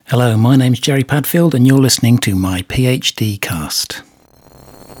Hello, my name's Jerry Padfield and you're listening to my PhD cast.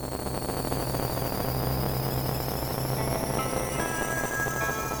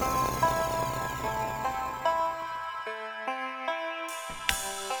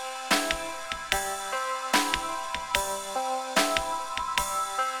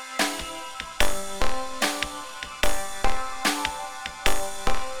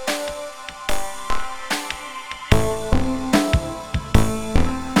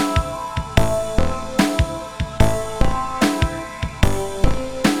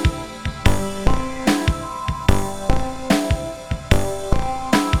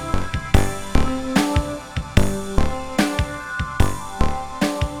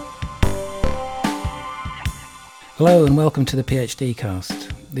 Hello and welcome to the PhD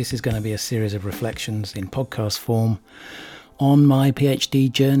cast. This is going to be a series of reflections in podcast form on my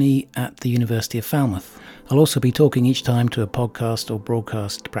PhD journey at the University of Falmouth. I'll also be talking each time to a podcast or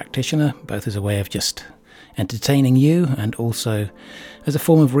broadcast practitioner, both as a way of just entertaining you and also as a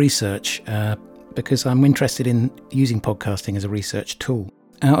form of research, because I'm interested in using podcasting as a research tool.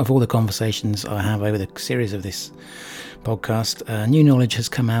 Out of all the conversations I have over the series of this podcast, new knowledge has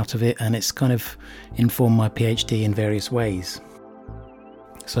come out of it and it's kind of informed my PhD in various ways.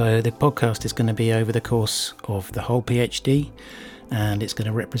 So the podcast is going to be over the course of the whole PhD, and it's going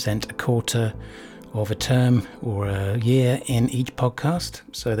to represent a quarter of a term or a year in each podcast.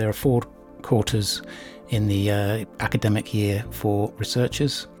 So there are 4 quarters in the academic year for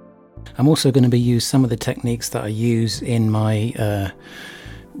researchers. I'm also going to use some of the techniques that I use in my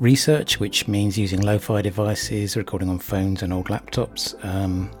research, which means using lo-fi devices, recording on phones and old laptops,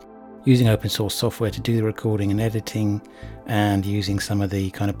 using open source software to do the recording and editing, and using some of the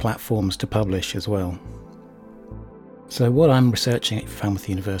kind of platforms to publish as well. So what I'm researching at Falmouth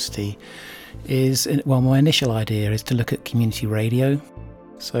University is, well, my initial idea is to look at community radio.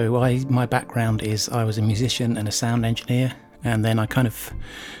 So my background is I was a musician and a sound engineer, and then I kind of,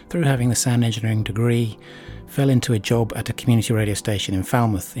 through having the sound engineering degree, fell into a job at a community radio station in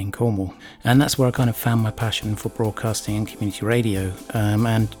Falmouth in Cornwall. And that's where I kind of found my passion for broadcasting and community radio.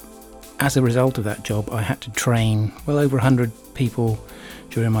 And as a result of that job, I had to train well over 100 people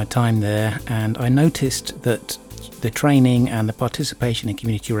during my time there. And I noticed that the training and the participation in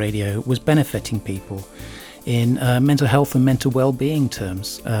community radio was benefiting people in mental health and mental well-being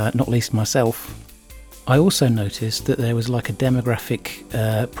terms, not least myself. I also noticed that there was like a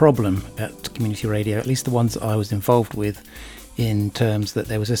demographic problem at community radio, at least the ones that I was involved with, in terms that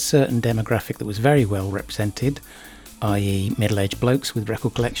there was a certain demographic that was very well represented, i.e. middle-aged blokes with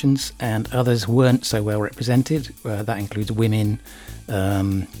record collections, and others weren't so well represented. That includes women,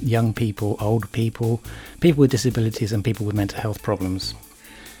 young people, old people, people with disabilities and people with mental health problems.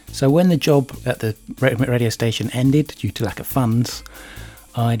 So when the job at the radio station ended due to lack of funds,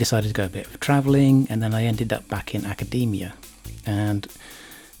 I decided to go a bit of travelling, and then I ended up back in academia. And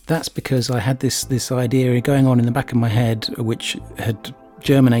that's because I had this idea going on in the back of my head, which had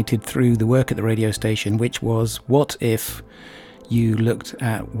germinated through the work at the radio station, which was, what if you looked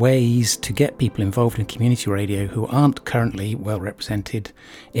at ways to get people involved in community radio who aren't currently well represented,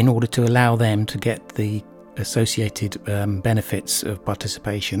 in order to allow them to get the associated benefits of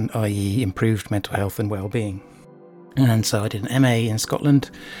participation, i.e. improved mental health and well-being. And so I did an MA in Scotland,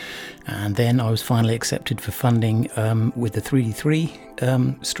 and then I was finally accepted for funding with the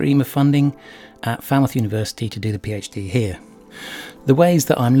 3D3 stream of funding at Falmouth University to do the PhD here. The ways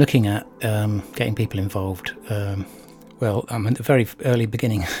that I'm looking at getting people involved, well, I'm at the very early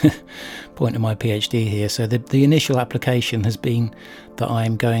beginning point of my PhD here. So the initial application has been that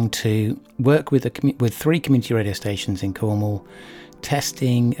I'm going to work with 3 community radio stations in Cornwall,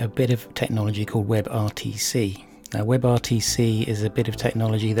 testing a bit of technology called WebRTC. Now, WebRTC is a bit of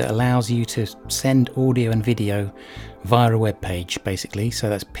technology that allows you to send audio and video via a web page, basically. So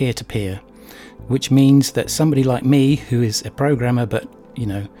that's peer-to-peer, which means that somebody like me, who is a programmer but,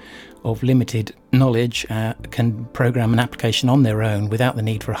 of limited knowledge, can program an application on their own without the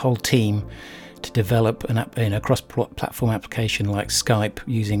need for a whole team to develop a cross-platform application like Skype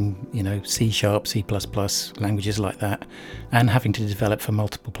using, C#, C++, languages like that, and having to develop for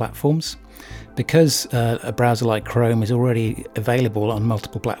multiple platforms. Because a browser like Chrome is already available on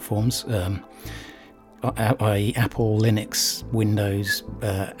multiple platforms, i.e. Apple, Linux, Windows,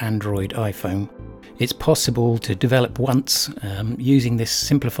 Android, iPhone, it's possible to develop once using this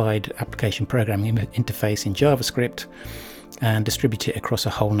simplified application programming interface in JavaScript and distribute it across a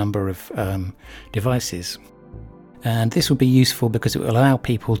whole number of devices. And this will be useful because it will allow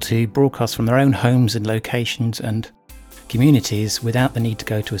people to broadcast from their own homes and locations and communities without the need to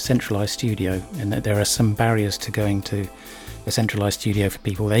go to a centralised studio, and that there are some barriers to going to a centralised studio for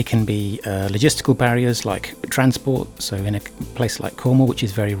people. They can be logistical barriers like transport, so in a place like Cornwall, which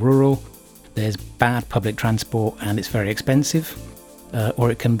is very rural, there's bad public transport and it's very expensive,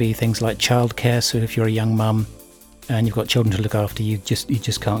 or it can be things like childcare, so if you're a young mum and you've got children to look after, you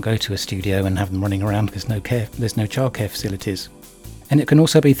just can't go to a studio and have them running around. There's no childcare facilities. And it can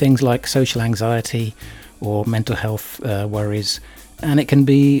also be things like social anxiety or mental health worries, and it can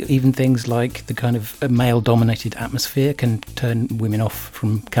be even things like the kind of male-dominated atmosphere can turn women off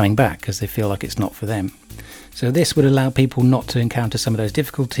from coming back because they feel like it's not for them. So this would allow people not to encounter some of those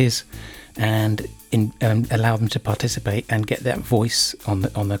difficulties and allow them to participate and get that voice on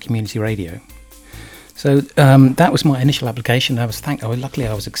the community radio. So that was my initial application. Luckily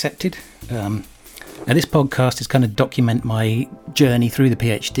I was accepted. Now this podcast is kind of document my journey through the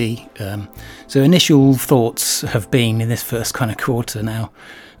PhD. So initial thoughts have been in this first kind of quarter now.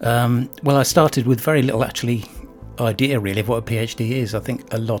 Well, I started with very little actually idea really of what a PhD is. I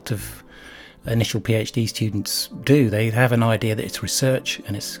think a lot of initial PhD students do. They have an idea that it's research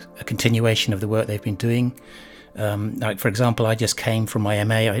and it's a continuation of the work they've been doing. Like for example, I just came from my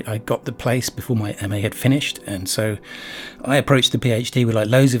MA. I got the place before my MA had finished, and so I approached the PhD with like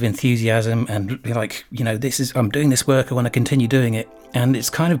loads of enthusiasm and like, I'm doing this work, I want to continue doing it. And it's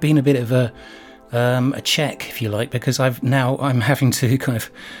kind of been a bit of a check, if you like, because I'm having to kind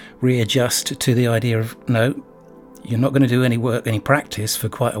of readjust to the idea of no, you're not going to do any work, any practice for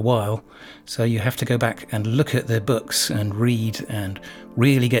quite a while. So you have to go back and look at the books and read and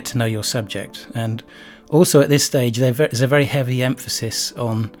really get to know your subject. And also at this stage, there's a very heavy emphasis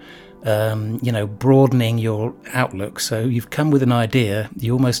on, broadening your outlook. So you've come with an idea,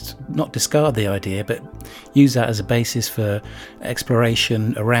 you almost not discard the idea, but use that as a basis for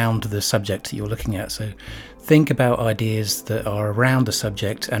exploration around the subject that you're looking at. So think about ideas that are around the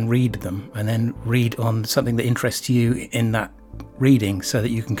subject and read them, and then read on something that interests you in that reading so that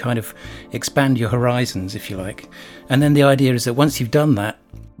you can kind of expand your horizons, if you like. And then the idea is that once you've done that,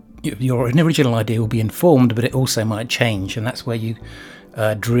 your original idea will be informed, but it also might change, and that's where you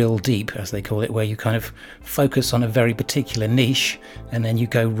drill deep, as they call it, where you kind of focus on a very particular niche, and then you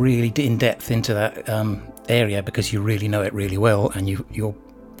go really in depth into that area because you really know it really well, and your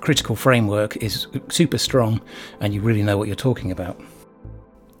critical framework is super strong, and you really know what you're talking about.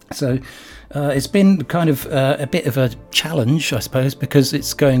 So it's been kind of a bit of a challenge, I suppose, because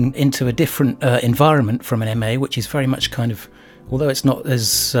it's going into a different environment from an MA, which is very much kind of, although it's not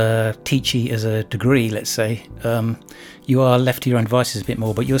as teachy as a degree, let's say, you are left to your own devices a bit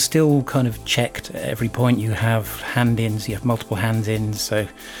more, but you're still kind of checked at every point. You have hand-ins, you have multiple hands-ins, so,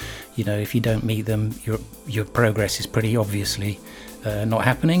 if you don't meet them, your progress is pretty obviously not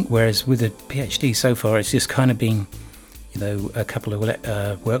happening. Whereas with a PhD so far, it's just kind of been, a couple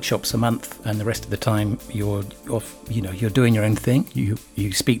of workshops a month, and the rest of the time you're off, you're doing your own thing.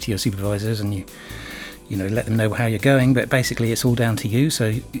 You speak to your supervisors and you let them know how you're going, but basically it's all down to you.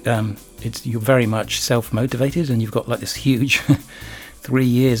 So you're very much self-motivated, and you've got like this huge 3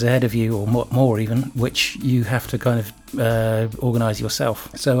 years ahead of you, or more even, which you have to kind of organise yourself.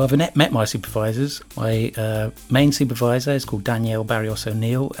 So I've met my supervisors. My main supervisor is called Danielle Barrios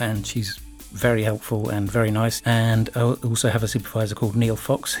O'Neill, and she's very helpful and very nice. And I also have a supervisor called Neil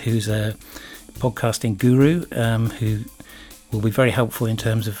Fox, who's a podcasting guru, who will be very helpful in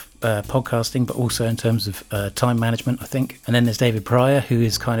terms of podcasting, but also in terms of time management, I think. And then there's David Pryor, who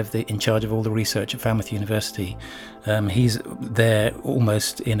is kind of in charge of all the research at Falmouth University. He's there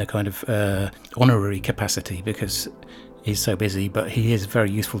almost in a kind of honorary capacity because he's so busy, but he is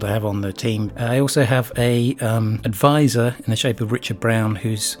very useful to have on the team. I also have a advisor in the shape of Richard Brown,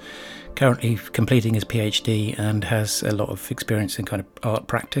 who's currently completing his PhD and has a lot of experience in kind of art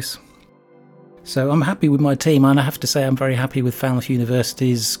practice. So I'm happy with my team, and I have to say I'm very happy with Falmouth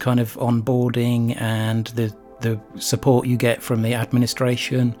University's kind of onboarding and the support you get from the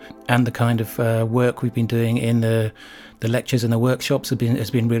administration, and the kind of work we've been doing in the lectures and the workshops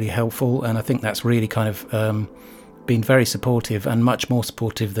has been really helpful. And I think that's really kind of been very supportive, and much more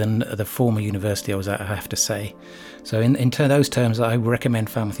supportive than the former university I was at, I have to say. So in those terms, I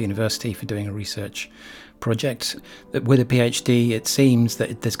recommend Falmouth University for doing a research project. With a PhD, it seems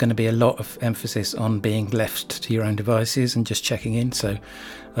that there's going to be a lot of emphasis on being left to your own devices and just checking in. So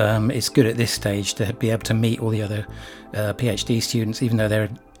it's good at this stage to be able to meet all the other PhD students, even though their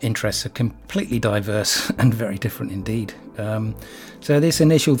interests are completely diverse and very different indeed. So this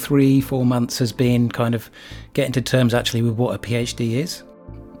initial 3-4 months has been kind of getting to terms actually with what a PhD is.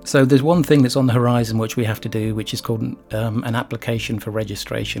 So there's one thing that's on the horizon which we have to do, which is called an application for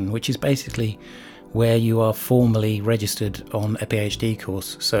registration, which is basically where you are formally registered on a PhD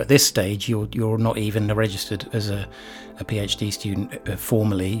course. So at this stage, you're not even registered as a PhD student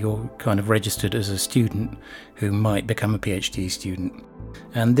formally. You're kind of registered as a student who might become a PhD student.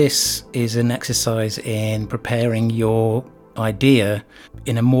 And this is an exercise in preparing your idea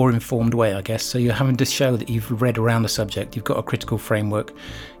in a more informed way, I guess. So you're having to show that you've read around the subject, you've got a critical framework,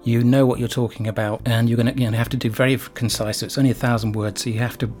 you know what you're talking about, and you're going to have to do very concise. So it's only 1,000 words, so you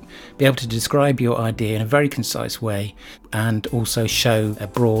have to be able to describe your idea in a very concise way, and also show a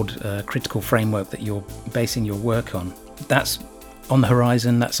broad critical framework that you're basing your work on. That's on the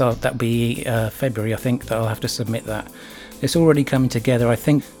horizon. That'll be February, I think, that I'll have to submit that. It's already coming together. I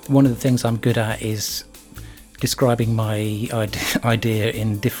think one of the things I'm good at is describing my idea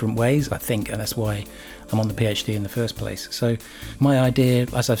in different ways, I think, and that's why I'm on the PhD in the first place. So my idea,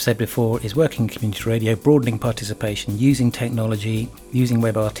 as I've said before, is working in community radio, broadening participation, using technology, using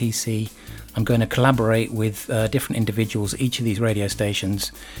WebRTC. I'm going to collaborate with different individuals at each of these radio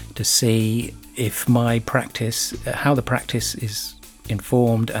stations to see if my practice, how the practice is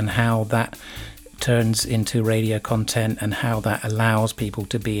informed and how that turns into radio content and how that allows people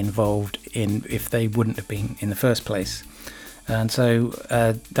to be involved in if they wouldn't have been in the first place. And so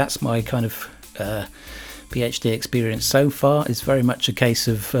that's my kind of PhD experience so far. It's very much a case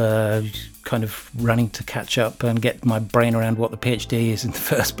of kind of running to catch up and get my brain around what the PhD is in the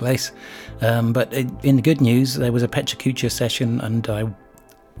first place. But in the good news, there was a Pecha Kucha session, and I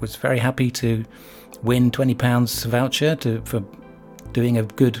was very happy to win £20 voucher for doing a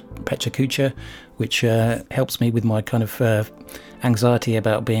good Pecha Kucha, which helps me with my kind of anxiety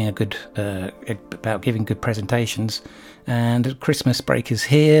about being about giving good presentations. And Christmas break is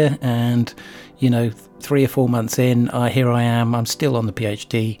here, and 3 or 4 months in, here I am. I'm still on the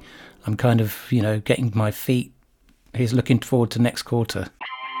PhD. I'm kind of getting my feet. He's looking forward to next quarter.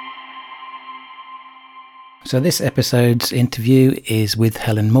 So this episode's interview is with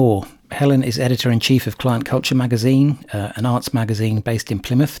Helen Moore. Helen is editor-in-chief of Client Culture magazine, an arts magazine based in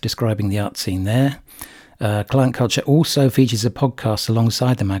Plymouth, describing the art scene there. Client Culture also features a podcast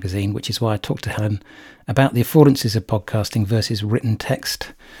alongside the magazine, which is why I talked to Helen about the affordances of podcasting versus written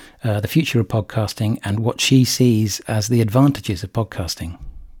text, the future of podcasting, and what she sees as the advantages of podcasting.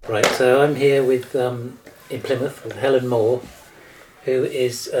 Right, so I'm here with in Plymouth with Helen Moore, who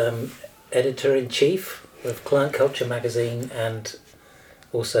is editor-in-chief of Client Culture magazine and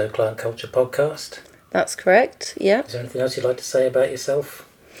also Client Culture podcast. That's correct, yeah. Is there anything else you'd like to say about yourself?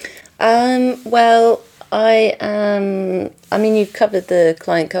 Well, you've covered the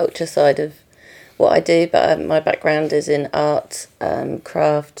Client Culture side of what I do, but my background is in art,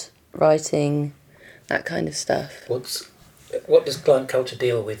 craft, writing, that kind of stuff. What does Client Culture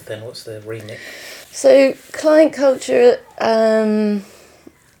deal with then? What's the remit? So Client Culture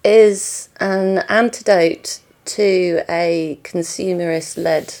is an antidote to a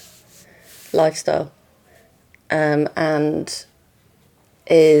consumerist-led lifestyle, and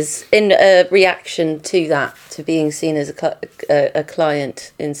is in a reaction to that, to being seen as a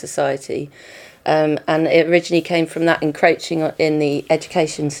client in society. And it originally came from that encroaching in the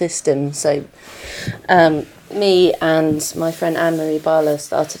education system. So me and my friend Anne-Marie Barlow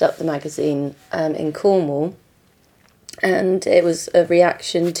started up the magazine in Cornwall. And it was a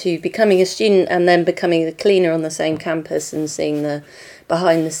reaction to becoming a student and then becoming a cleaner on the same campus and seeing the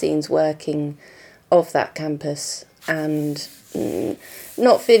behind-the-scenes working of that campus, and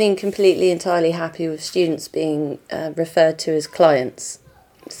not feeling completely entirely happy with students being referred to as clients.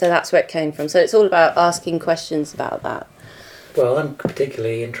 So that's where it came from. So it's all about asking questions about that. Well, I'm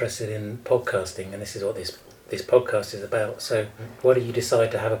particularly interested in podcasting, and this is what this podcast is about. So why do you decide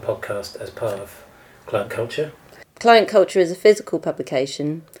to have a podcast as part of Client Culture? Client Culture is a physical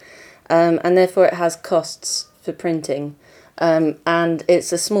publication, and therefore it has costs for printing, and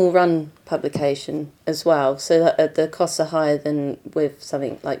it's a small run publication as well, so that the costs are higher than with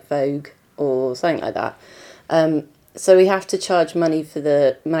something like Vogue or something like that. So we have to charge money for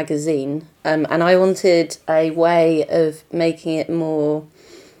the magazine, and I wanted a way of making it more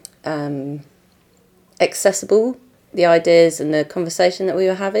accessible, the ideas and the conversation that we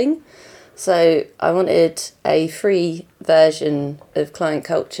were having. So I wanted a free version of Client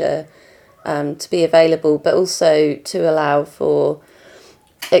Culture to be available, but also to allow for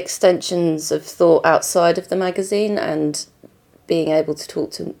extensions of thought outside of the magazine and being able to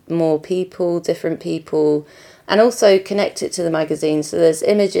talk to more people, different people, and also connect it to the magazine. So there's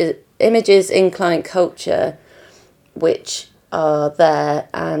images in Client Culture which are there,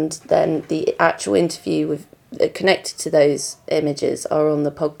 and then the actual interview with connected to those images are on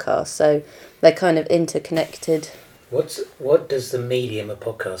the podcast, so they're kind of interconnected. What does the medium of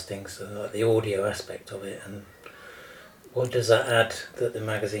podcasting, so like the audio aspect of it, and what does that add that the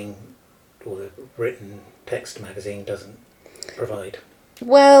magazine or the written text magazine doesn't provide?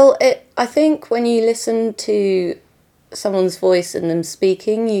 Well, I think when you listen to someone's voice and them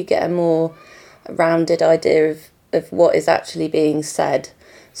speaking, you get a more rounded idea of what is actually being said.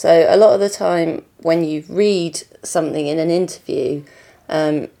 So a lot of the time when you read something in an interview,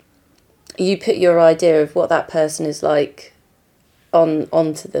 you put your idea of what that person is like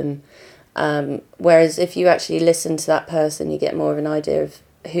onto them. Whereas if you actually listen to that person, you get more of an idea of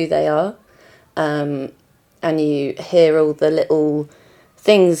who they are. And you hear all the little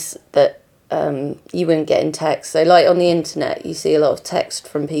things that you wouldn't get in text. So like on the internet, you see a lot of text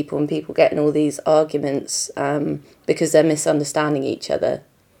from people and people getting all these arguments because they're misunderstanding each other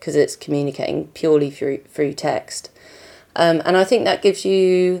because it's communicating purely through text. And I think that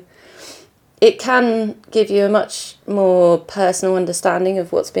it can give you a much more personal understanding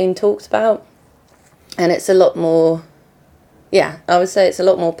of what's being talked about. And it's a lot more, I would say it's a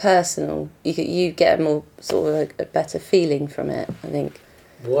lot more personal. You get a more sort of a better feeling from it, I think.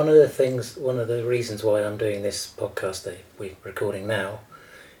 One of the reasons why I'm doing this podcast that we're recording now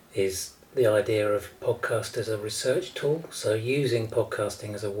is the idea of podcast as a research tool. So using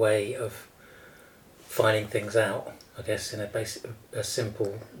podcasting as a way of finding things out, I guess, in a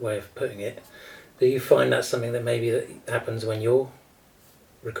simple way of putting it. Do you find that's something that maybe that happens when you're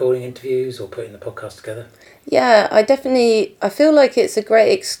recording interviews or putting the podcast together? Yeah, I feel like it's a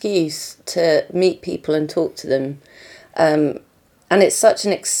great excuse to meet people and talk to them. And it's such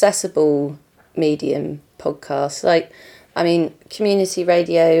an accessible medium, podcast. Like, I mean, community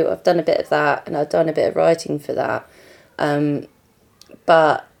radio, I've done a bit of that and I've done a bit of writing for that.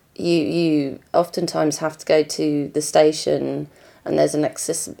 But you oftentimes have to go to the station and there's an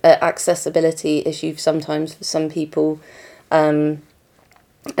accessibility issue sometimes for some people. And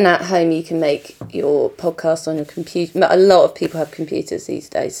at home you can make your podcast on your computer. A lot of people have computers these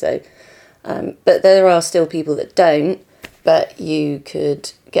days, so but there are still people that don't. But you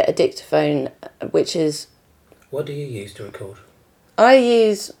could get a dictaphone, which is... What do you use to record? I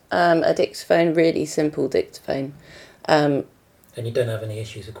use a dictaphone, really simple dictaphone. And you don't have any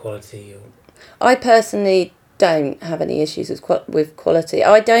issues with quality? I personally don't have any issues with quality.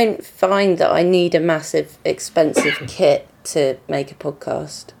 I don't find that I need a massive, expensive kit to make a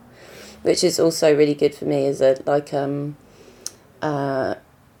podcast, which is also really good for me as an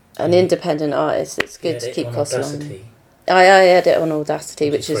independent artist. It's good to keep costs low. I edit on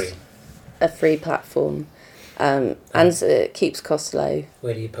Audacity, which is a free platform, and it keeps costs low.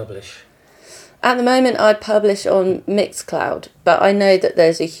 Where do you publish? At the moment, I publish on Mixcloud, but I know that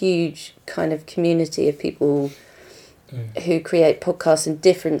there's a huge kind of community of people who create podcasts in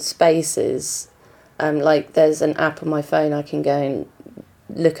different spaces. Like there's an app on my phone, I can go and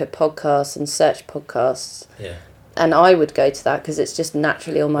look at podcasts and search podcasts. Yeah. And I would go to that because it's just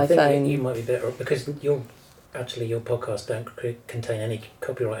naturally on my phone. You might be better because your podcasts don't contain any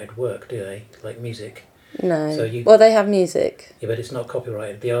copyrighted work, do they? Like music. No. So they have music. Yeah, but it's not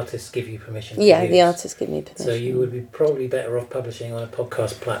copyrighted. The artists give you permission to use. use. The artists give me permission. So you would be probably better off publishing on a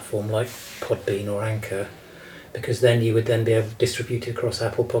podcast platform like Podbean or Anchor, because then you would then be able to distribute it across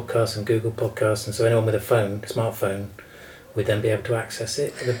Apple Podcasts and Google Podcasts, and so anyone with a smartphone, would then be able to access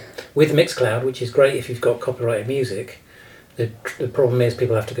it. With Mixcloud, which is great if you've got copyrighted music, the problem is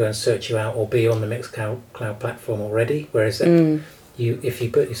people have to go and search you out or be on the Mixcloud platform already, whereas if you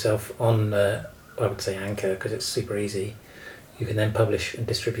put yourself on... I would say Anchor because it's super easy. You can then publish and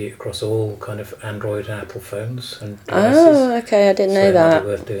distribute across all kind of Android and Apple phones and devices. Oh, okay, I didn't know that. So it might be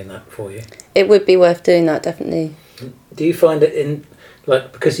worth doing that for you. It would be worth doing that, definitely. Do you find it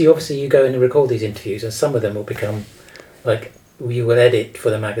because you go in and record these interviews and some of them will become, like, you will edit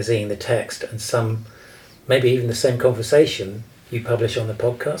for the magazine, the text, and some, maybe even the same conversation you publish on the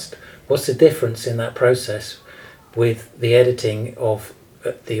podcast. What's the difference in that process with the editing of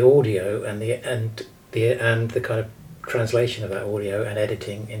the audio and the kind of translation of that audio and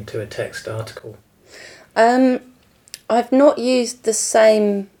editing into a text article? I've not used the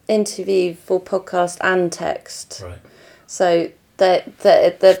same interview for podcast and text. Right. So they're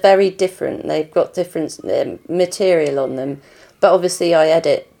very different. They've got different material on them, but obviously I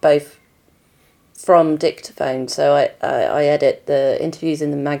edit both from dictaphone. So I edit the interviews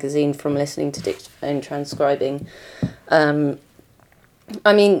in the magazine from listening to dictaphone, transcribing.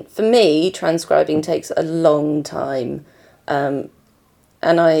 I mean, for me, transcribing takes a long time, and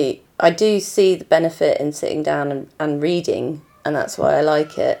I do see the benefit in sitting down and reading, and that's why I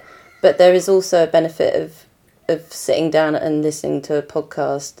like it. But there is also a benefit of sitting down and listening to a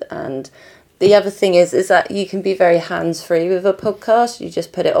podcast and the other thing is that you can be very hands-free with a podcast. You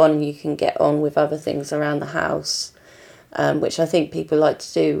just put it on and you can get on with other things around the house, which I think people like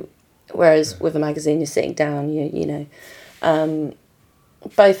to do. Whereas with a magazine, you're sitting down, you know.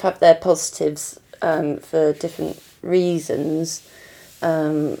 Both have their positives for different reasons.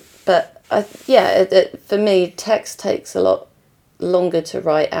 But for me, text takes a lot longer to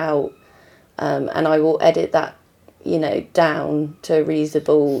write out, and I will edit that, you know, down to a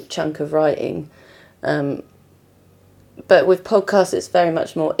reasonable chunk of writing. But with podcasts, it's very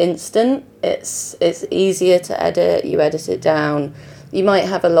much more instant. It's easier to edit. You edit it down. You might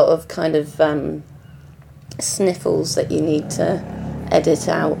have a lot of kind of sniffles that you need to edit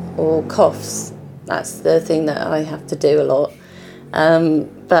out, or coughs. That's the thing that I have to do a lot.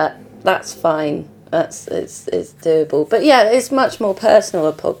 But that's fine. It's doable. But yeah, it's much more personal,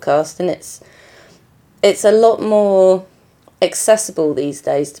 a podcast, and it's a lot more accessible these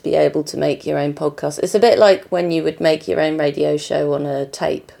days to be able to make your own podcast. It's a bit like when you would make your own radio show on a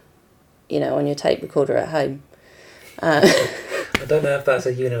tape, you know, on your tape recorder at home. I don't know if that's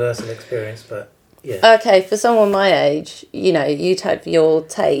a universal experience, but yeah. Okay, for someone my age, you know, you'd have your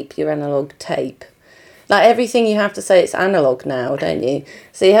tape, your analogue tape. Like everything you have to say, it's analogue now, don't you?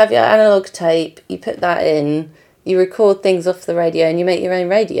 So you have your analogue tape, you put that in, you record things off the radio, and you make your own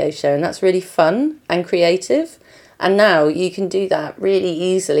radio show, and that's really fun and creative. And now you can do that really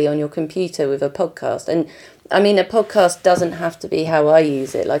easily on your computer with a podcast. And I mean, a podcast doesn't have to be how I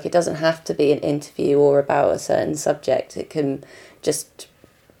use it. Like, it doesn't have to be an interview or about a certain subject. It can just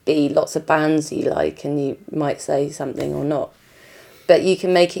be lots of bands you like, and you might say something or not. But you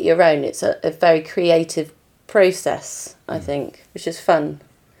can make it your own. It's a very creative process, I think, which is fun.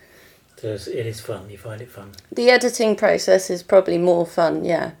 So it is fun. You find it fun? The editing process is probably more fun,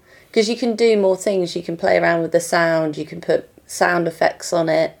 yeah. Because you can do more things. You can play around with the sound. You can put sound effects on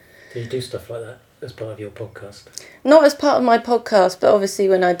it. Do you do stuff like that as part of your podcast? Not as part of my podcast, but obviously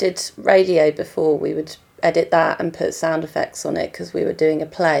when I did radio before, we would edit that and put sound effects on it because we were doing a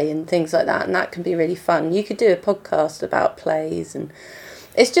play and things like that, and that can be really fun. You could do a podcast about plays, and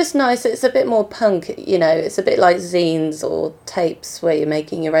it's just nice. It's a bit more punk, you know. It's a bit like zines or tapes where you're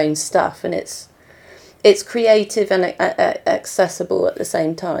making your own stuff, and it's creative and accessible at the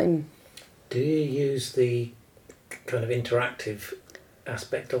same time. Do you use the kind of interactive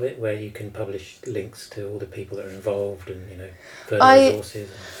aspect of it where you can publish links to all the people that are involved and, you know, further resources?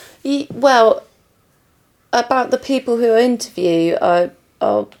 Well, about the people who I interview,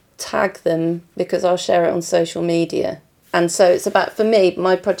 I'll tag them because I'll share it on social media. And so it's about, for me,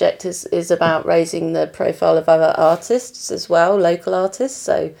 my project is about raising the profile of other artists as well, local artists.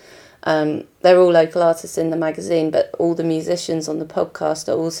 So they're all local artists in the magazine, but all the musicians on the podcast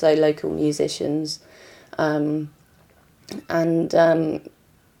are also local musicians. So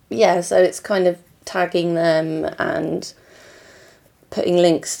it's kind of tagging them and putting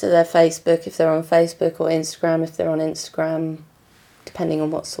links to their Facebook if they're on Facebook, or Instagram if they're on Instagram, depending on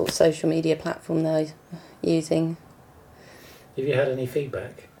what sort of social media platform they're using. Have you had any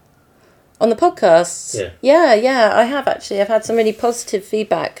feedback? On the podcasts? Yeah, I have actually. I've had some really positive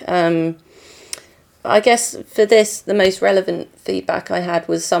feedback. I guess for this, the most relevant feedback I had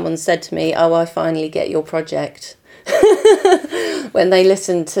was someone said to me, "Oh, I finally get your project," when they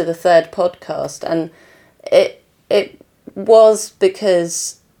listened to the third podcast. And it was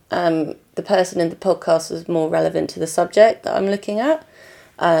because the person in the podcast was more relevant to the subject that I'm looking at.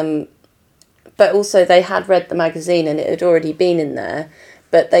 But also they had read the magazine and it had already been in there,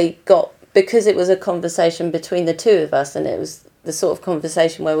 but because it was a conversation between the two of us, and it was the sort of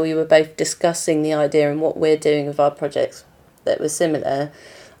conversation where we were both discussing the idea and what we're doing with our projects that were similar,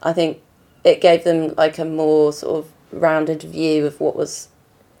 I think it gave them like a more sort of rounded view of what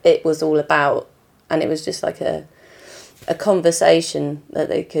it was all about. And it was just like a conversation that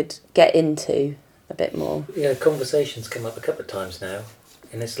they could get into a bit more. Yeah, conversations come up a couple of times now,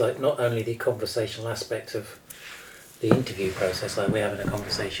 and it's like not only the conversational aspect of the interview process, like we're having a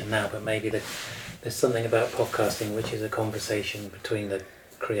conversation now, but maybe there's something about podcasting which is a conversation between the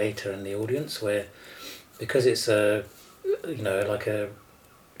creator and the audience, where because it's it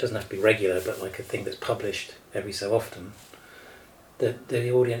doesn't have to be regular, but like a thing that's published every so often, that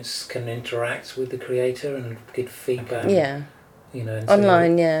the audience can interact with the creator and give feedback. Yeah. You know,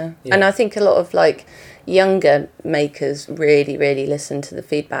 online, yeah. And I think a lot of like younger makers really, really listen to the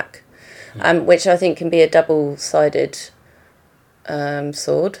feedback, which I think can be a double-sided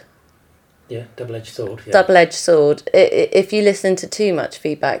sword. Yeah, double-edged sword. Yeah. Double-edged sword. If you listen to too much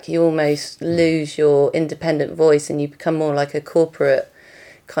feedback, you almost lose your independent voice, and you become more like a corporate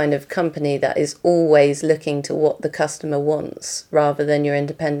kind of company that is always looking to what the customer wants rather than your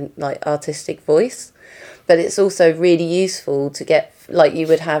independent, like, artistic voice. But it's also really useful to get, like, you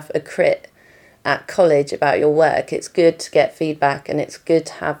would have a crit at college about your work. It's good to get feedback, and it's good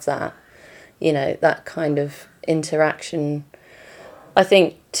to have that, you know, that kind of interaction, I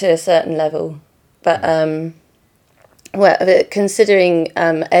think, to a certain level. But well, considering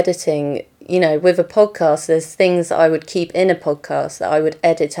editing, you know, with a podcast, there's things that I would keep in a podcast that I would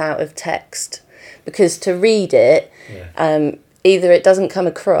edit out of text, because to read it, either it doesn't come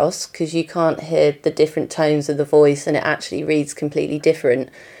across because you can't hear the different tones of the voice and it actually reads completely different,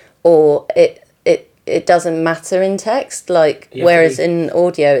 or it doesn't matter in text, like, whereas in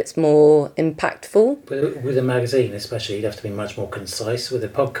audio it's more impactful. But with a magazine especially, you'd have to be much more concise. With a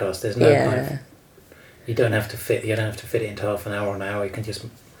podcast, there's no kind of, you don't have to fit it into half an hour or an hour. It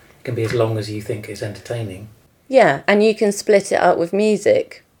can be as long as you think is entertaining. Yeah, and you can split it up with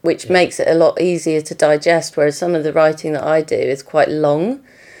music, which makes it a lot easier to digest, whereas some of the writing that I do is quite long,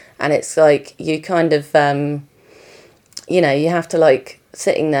 and it's like you kind of you know, you have to, like,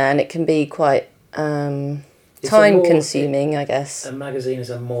 sitting there, and it can be quite time consuming, I guess. A magazine is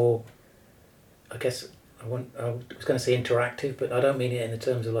a more, I guess, I was going to say interactive, but I don't mean it in the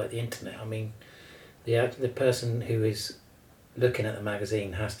terms of, like, the internet. I mean the person who is looking at the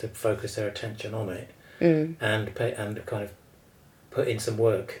magazine has to focus their attention on it and kind of put in some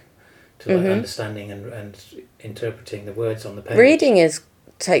work to, like, understanding and interpreting the words on the page. Reading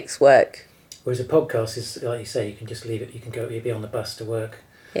takes work. Whereas a podcast is, like you say, you can just leave it. You'll be on the bus to work.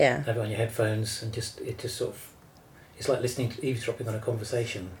 Yeah. Have it on your headphones, and it just sort of, it's like eavesdropping on a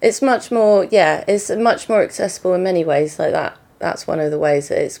conversation. It's much more, it's much more accessible in many ways like that. That's one of the ways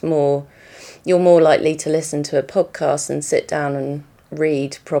that it's more, you're more likely to listen to a podcast and sit down and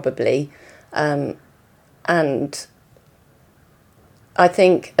read, probably. And I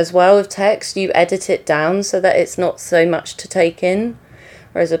think as well with text, you edit it down so that it's not so much to take in.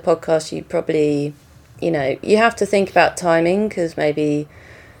 Whereas a podcast, you probably, you know, you have to think about timing, because maybe,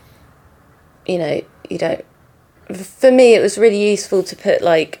 you know, you don't... For me, it was really useful to put,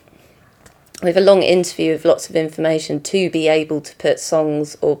 like, with a long interview with lots of information, to be able to put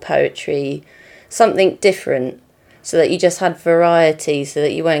songs or poetry, something different, so that you just had variety, so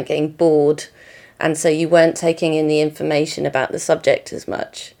that you weren't getting bored, and so you weren't taking in the information about the subject as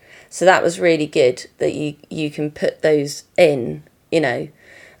much. So that was really good, that you can put those in, you know,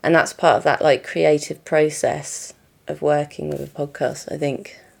 and that's part of that, like, creative process of working with a podcast, I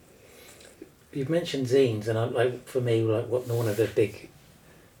think. You've mentioned zines, and for me, one of the big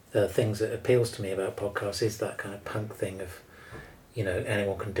things that appeals to me about podcasts is that kind of punk thing of, you know,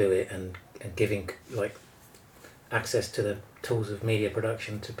 anyone can do it, and giving, like, access to the tools of media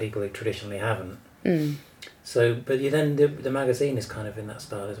production to people who traditionally haven't. So, but then the magazine is kind of in that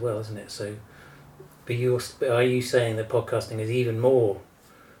style as well, isn't it? So, are you saying that podcasting is even more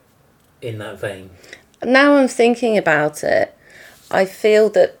in that vein? Now I'm thinking about it, I feel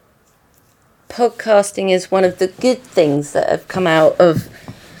that podcasting is one of the good things that have come out of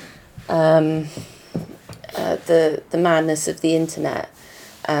the madness of the internet,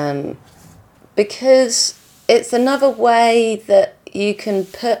 because it's another way that you can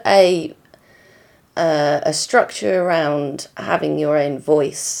put a structure around having your own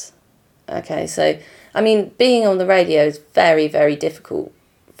voice. Okay, so I mean, being on the radio is very, very difficult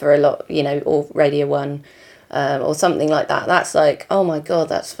for a lot, you know, or Radio 1 or something like that. That's like, oh my God,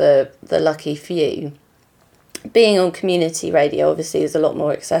 that's for the lucky few. Being on community radio obviously is a lot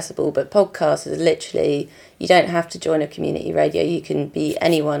more accessible, but podcasts is literally, you don't have to join a community radio. You can be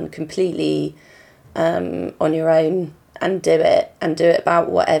anyone completely on your own and do it about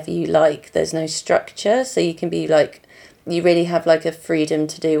whatever you like. There's no structure, so you can be like, you really have like a freedom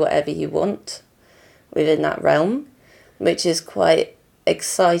to do whatever you want within that realm, which is quite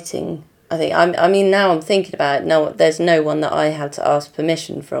exciting. I think, I mean, now I'm thinking about it, no, there's no one that I had to ask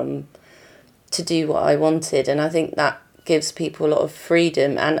permission from to do what I wanted, and I think that gives people a lot of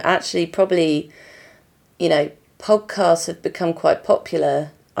freedom. And actually probably, you know, podcasts have become quite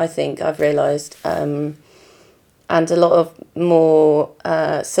popular, I think, I've realised, and a lot of more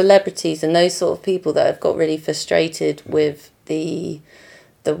celebrities and those sort of people that have got really frustrated with the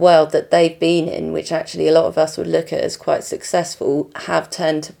world that they've been in, which actually a lot of us would look at as quite successful, have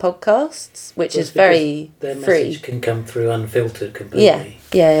turned to podcasts, which is very their free. Message can come through unfiltered completely.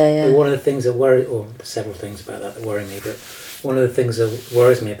 Yeah. But one of the things that worry, or several things about that worry me, but one of the things that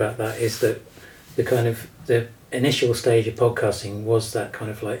worries me about that is that the initial stage of podcasting was that kind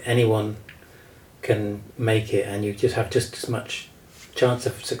of like anyone can make it, and you just have just as much chance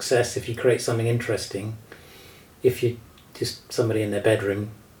of success if you create something interesting. If you just somebody in their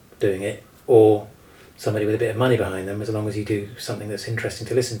bedroom doing it, or somebody with a bit of money behind them, as long as you do something that's interesting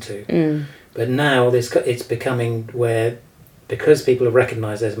to listen to. But now it's becoming where, because people have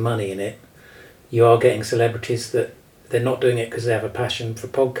recognised there's money in it, you are getting celebrities that they're not doing it because they have a passion for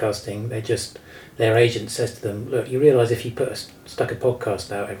podcasting. Their agent says to them, look, you realise if you stuck a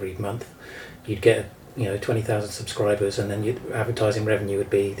podcast out every month, you'd get 20,000 subscribers, and then your advertising revenue would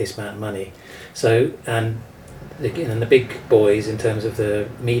be this amount of money. So and the big boys in terms of the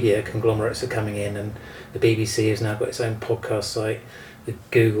media conglomerates are coming in, and the BBC has now got its own podcast site.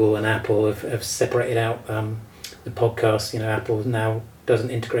 Google and Apple have separated out the podcast. Apple now doesn't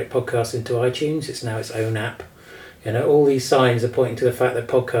integrate podcasts into iTunes. It's now its own app. All these signs are pointing to the fact that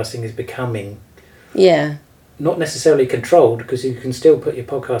podcasting is becoming not necessarily controlled, because you can still put your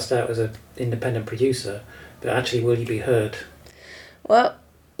podcast out as an independent producer, but actually, will you be heard? Well,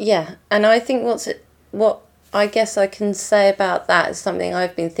 yeah, and I think what I guess I can say about that is something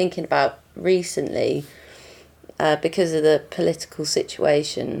I've been thinking about recently, because of the political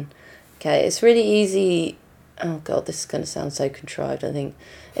situation. Okay, it's really easy. Oh God, this is going to sound so contrived. I think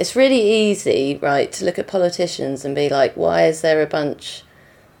it's really easy, right, to look at politicians and be like, why is there a bunch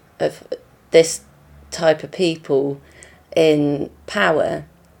of this type of people in power?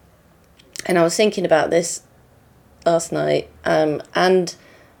 And I was thinking about this last night, and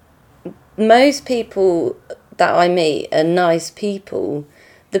most people that I meet are nice people.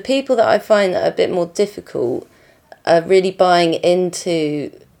 The people that I find that are a bit more difficult are really buying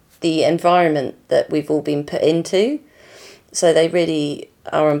into the environment that we've all been put into. So they really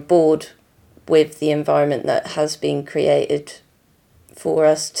are on board with the environment that has been created for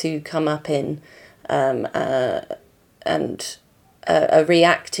us to come up in, and are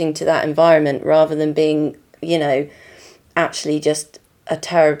reacting to that environment rather than being, actually just a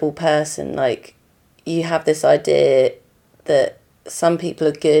terrible person. Like, you have this idea that some people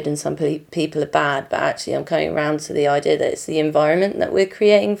are good and some people are bad, but actually I'm coming around to the idea that it's the environment that we're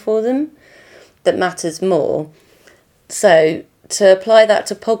creating for them that matters more. So to apply that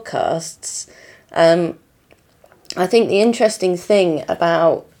to podcasts, I think the interesting thing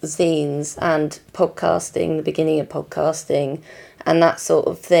about zines and podcasting, the beginning of podcasting and that sort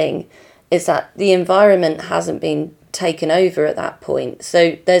of thing, is that the environment hasn't been taken over at that point.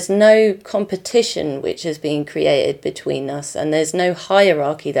 So there's no competition which is being created between us, and there's no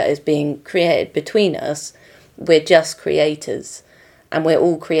hierarchy that is being created between us. We're just creators, and we're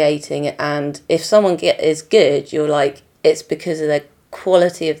all creating. And if someone is good, you're like, it's because of the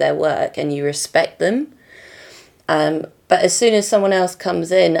quality of their work and you respect them. But as soon as someone else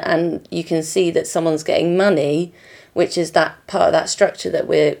comes in and you can see that someone's getting money, which is that part of that structure that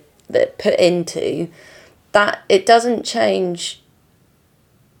we're put into, that it doesn't change.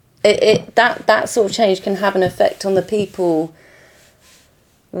 That sort of change can have an effect on the people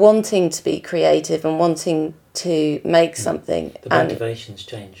wanting to be creative and wanting to make something. The motivations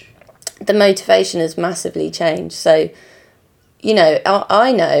change. The motivation has massively changed. So,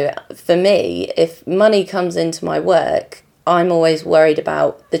 I know for me, if money comes into my work, I'm always worried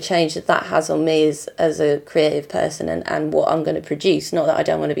about the change that has on me as a creative person and what I'm going to produce. Not that I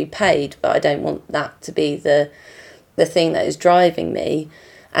don't want to be paid, but I don't want that to be the thing that is driving me.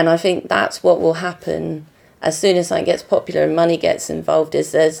 And I think that's what will happen as soon as something gets popular and money gets involved,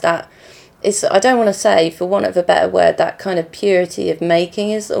 is there's that, I don't want to say, for want of a better word, that kind of purity of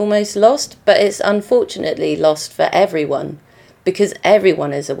making is almost lost, but it's unfortunately lost for everyone, because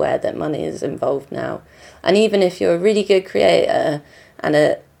everyone is aware that money is involved now. And even if you're a really good creator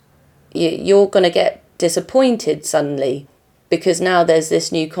and you're going to get disappointed suddenly, because now there's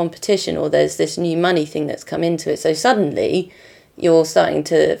this new competition or there's this new money thing that's come into it. So suddenly you're starting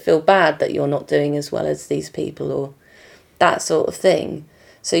to feel bad that you're not doing as well as these people or that sort of thing.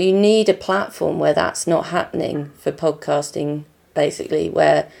 So you need a platform where that's not happening for podcasting, basically,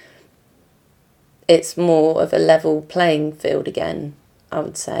 where it's more of a level playing field again, I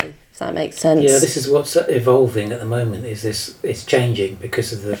would say. That makes sense. Yeah, this is what's evolving at the moment. It's changing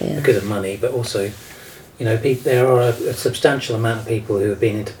because of money, but also, there are a substantial amount of people who have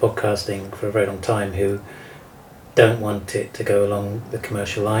been into podcasting for a very long time who don't want it to go along the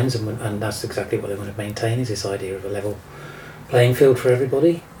commercial lines, and that's exactly what they want to maintain, is this idea of a level playing field for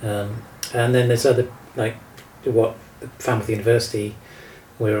everybody. And then there's other, like what Falmouth University,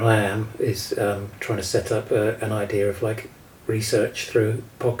 where I am, is trying to set up an idea of like research through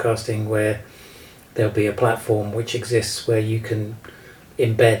podcasting, where there'll be a platform which exists where you can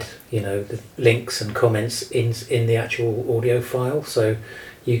embed the links and comments in the actual audio file, so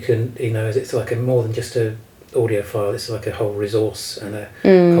you can it's like more than just a audio file, it's like a whole resource and a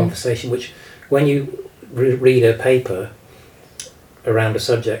conversation, which when you read a paper, around a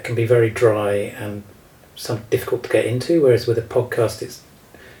subject can be very dry and some difficult to get into, whereas with a podcast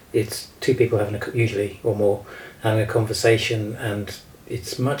it's two people usually or more having a conversation, and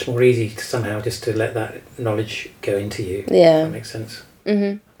it's much more easy to somehow just to let that knowledge go into you. Yeah. If that makes sense.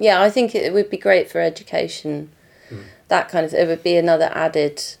 Mm-hmm. Yeah, I think it would be great for education. That kind of, it would be another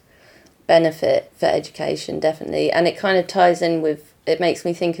added benefit for education, definitely. And it kind of ties in with, it makes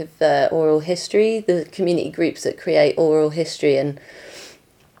me think of oral history, the community groups that create oral history. And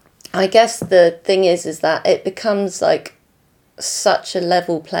I guess the thing is that it becomes like such a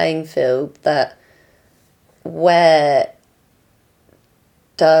level playing field that where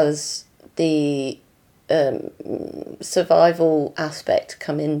does the survival aspect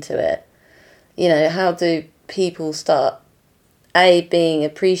come into it? You know, how do people start being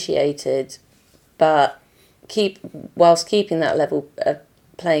appreciated, but whilst keeping that level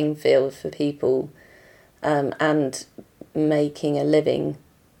playing field for people, and making a living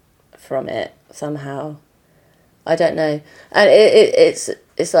from it somehow? I don't know, and it's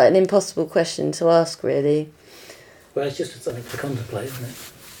like an impossible question to ask, really. Well, it's just something to contemplate, isn't it?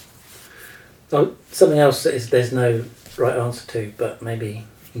 Oh, something else that there's no right answer to, but maybe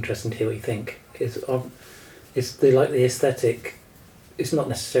interesting to hear what you think, is it's the aesthetic. It's not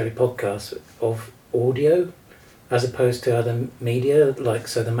necessarily podcasts of audio, as opposed to other media, like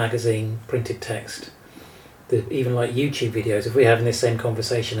the magazine, printed text, even like YouTube videos. If we're having this same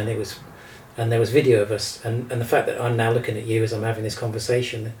conversation and there was video of us, and the fact that I'm now looking at you as I'm having this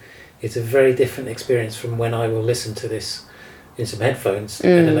conversation, it's a very different experience from when I will listen to this in some headphones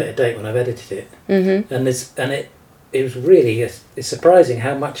at a later date when I've edited it. Mm-hmm. And it was really it's surprising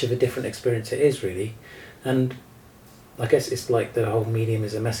how much of a different experience it is, really. And I guess it's like the whole medium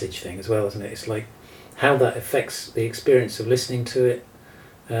is a message thing as well, isn't it? It's like how that affects the experience of listening to it.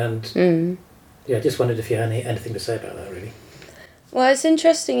 And I just wondered if you had anything to say about that, really. Well, it's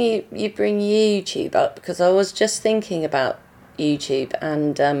interesting you bring YouTube up, because I was just thinking about YouTube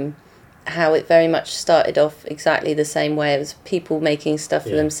and how it very much started off exactly the same way. It was people making stuff for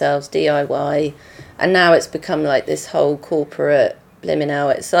themselves, DIY, and now it's become like this whole corporate blimmin'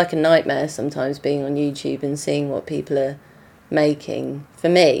 out. It's like a nightmare sometimes being on YouTube and seeing what people are making, for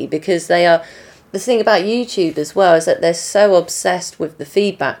me, because they are... The thing about YouTube as well is that they're so obsessed with the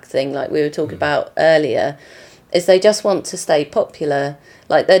feedback thing, like we were talking about earlier, is they just want to stay popular.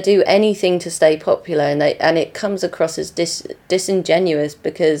 Like, they do anything to stay popular, and it comes across as disingenuous,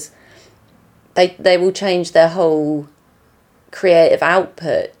 because they will change their whole creative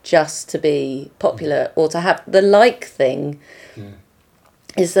output just to be popular or to have the like thing.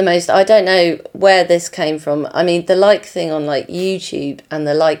 Is the most... I don't know where this came from. I mean, the like thing on like YouTube and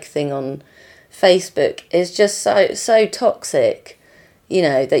the like thing on Facebook is just so toxic, you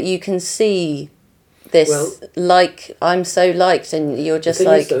know, that you can see this, like, I'm so liked, and you're just the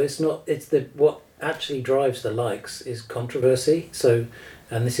thing like... is, though, it's not... It's what actually drives the likes is controversy. So,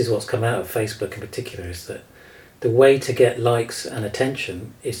 and this is what's come out of Facebook in particular, is that the way to get likes and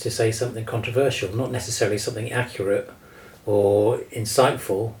attention is to say something controversial, not necessarily something accurate or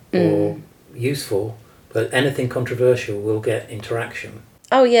insightful or useful, but anything controversial will get interaction.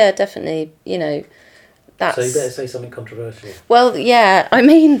 Oh yeah, definitely. You know, that's... So you better say something controversial. Well, yeah, I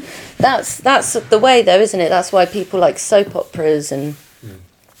mean, that's the way, though, isn't it? That's why people like soap operas, and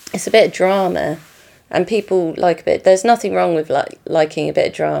it's a bit of drama, and people like a bit... There's nothing wrong with liking a bit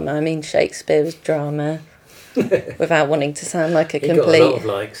of drama. I mean, Shakespeare was drama, without wanting to sound like a complete... He got a lot of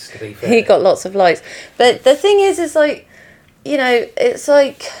likes, to be fair. He got lots of likes. But the thing is like, you know, it's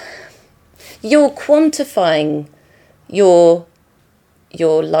like you're quantifying your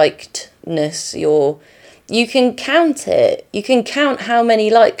likedness, you can count it. You can count how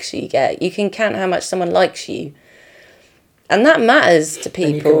many likes you get. You can count how much someone likes you. And that matters to people.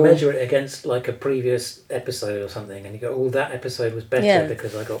 And you can measure it against like a previous episode or something, and you go, that episode was better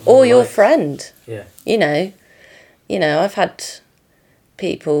because I got more Or your likes. friend. Yeah. You know, I've had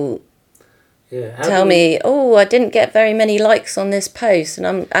people Yeah. tell me, I didn't get very many likes on this post,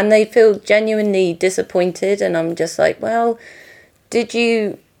 and they feel genuinely disappointed, and I'm just like, well, did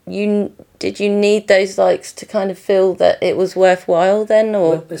you need those likes to kind of feel that it was worthwhile then, or?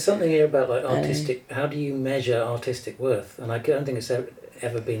 Well, there's something here about like artistic. How do you measure artistic worth? And I don't think it's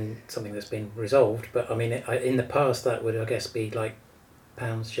ever been something that's been resolved. But I mean, in the past, that would, I guess, be like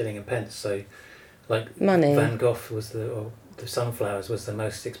pounds, shilling, and pence. So, like money. Van Gogh was the Sunflowers was the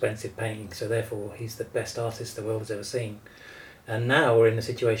most expensive painting, so therefore he's the best artist the world has ever seen. And now we're in a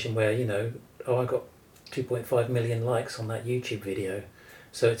situation where, you know, I got 2.5 million likes on that YouTube video,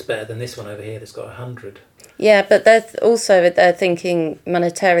 So it's better than this one over here that's got 100. Yeah, but they're thinking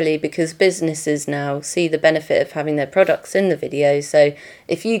monetarily, because businesses now see the benefit of having their products in the video. So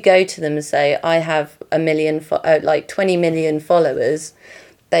if you go to them and say, I have 20 million followers,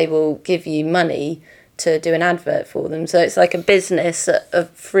 they will give you money to do an advert for them. So it's like a business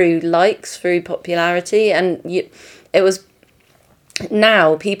through likes, through popularity. And it was,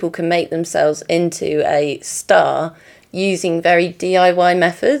 now people can make themselves into a star using very DIY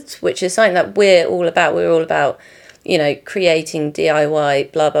methods, which is something that we're all about. We're all about, creating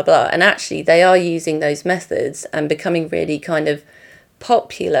DIY, blah, blah, blah. And actually they are using those methods and becoming really kind of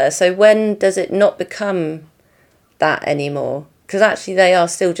popular. So when does it not become that anymore? Because actually they are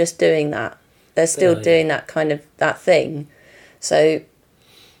still just doing that. They're still doing that kind of, that thing. So...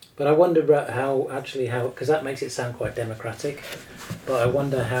 But I wonder about how, because that makes it sound quite democratic, but I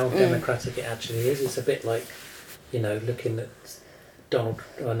wonder how democratic it actually is. It's a bit like, looking at not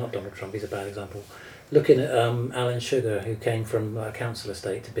Donald Trump, he's a bad example, looking at Alan Sugar, who came from a council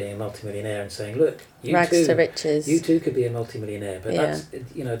estate to being a multimillionaire, and saying, look, rags to riches. You too could be a multimillionaire. But that's,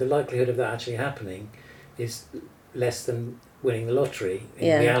 the likelihood of that actually happening is less than winning the lottery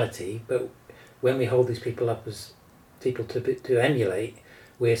in reality. But when we hold these people up as people to emulate,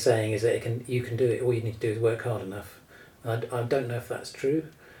 we're saying is that you can do it. All you need to do is work hard enough. I don't know if that's true.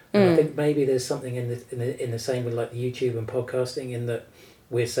 And I think maybe there's something in the same with like the YouTube and podcasting, in that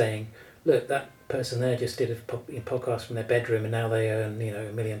we're saying, look, that person there just did a podcast from their bedroom, and now they earn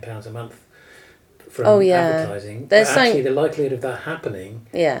 £1 million a month from advertising. But actually, the likelihood of that happening,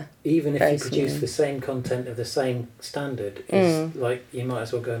 even if you produce the same content of the same standard, is like you might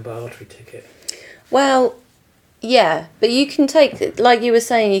as well go and buy a lottery ticket. Well, yeah, but you can take, like you were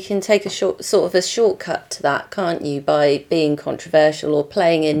saying, you can take a shortcut to that, can't you, by being controversial or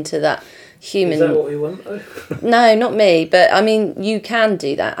playing into that human... Is that what we want? No, not me, but I mean, you can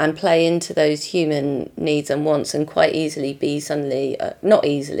do that and play into those human needs and wants, and quite easily be suddenly, not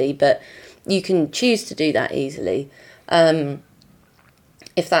easily, but you can choose to do that easily. If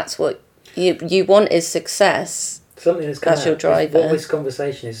that's what you want is success... Something that's your driver. What this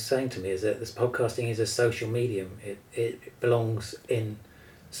conversation is saying to me is that this podcasting is a social medium. It belongs in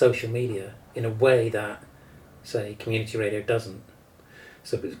social media in a way that, say, community radio doesn't.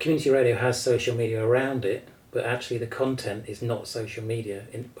 So community radio has social media around it, but actually the content is not social media.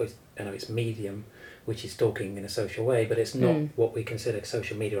 It's medium, which is talking in a social way, but it's not what we consider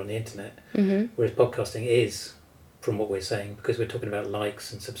social media on the internet. Mm-hmm. Whereas podcasting is, from what we're saying, because we're talking about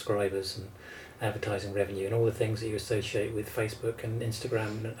likes and subscribers and advertising revenue and all the things that you associate with Facebook and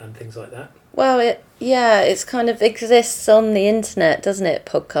Instagram and things like that. Well, it's kind of exists on the internet, doesn't it,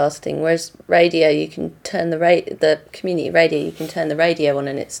 podcasting, whereas radio, you can turn the community radio, you can turn the radio on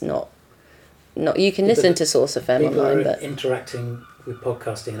and it's not you can listen to Source FM online, but interacting with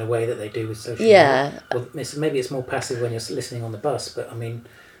podcasting in a way that they do with social media. Well, maybe it's more passive when you're listening on the bus, but I mean,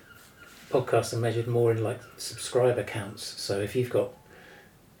 podcasts are measured more in like subscriber counts. So if you've got,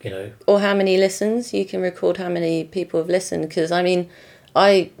 or how many listens, you can record how many people have listened, because I mean,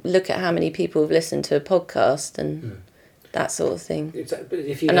 I look at how many people have listened to a podcast and that sort of thing. But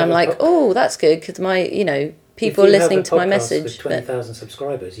and I'm like, oh, that's good, because my, people are listening to my message. With 20,000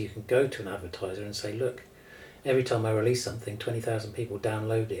 subscribers, you can go to an advertiser and say, look, every time I release something, 20,000 people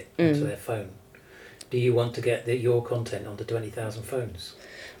download it onto their phone. Do you want to get your content onto 20,000 phones?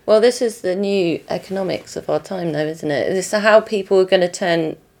 Well, this is the new economics of our time, though, isn't it? This is how people are going to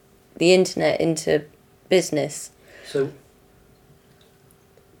turn the internet into business. So,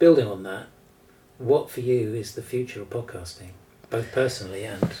 building on that, what for you is the future of podcasting, both personally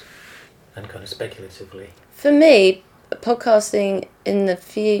and kind of speculatively? For me, podcasting in the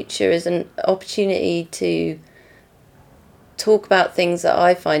future is an opportunity to talk about things that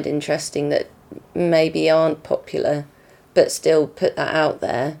I find interesting that maybe aren't popular, but still put that out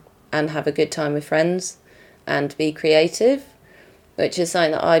there and have a good time with friends and be creative, which is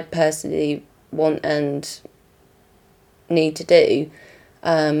something that I personally want and need to do.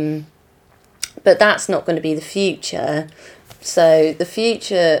 But that's not going to be the future. So the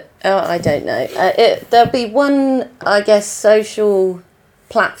future, I don't know. There'll be one, I guess, social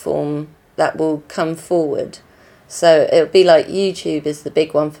platform that will come forward. So it'll be like YouTube is the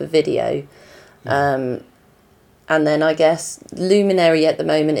big one for video. And then I guess Luminary at the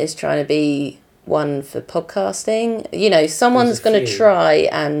moment is trying to be one for podcasting. Someone's going to try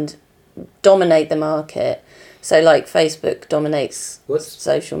and dominate the market. So like Facebook dominates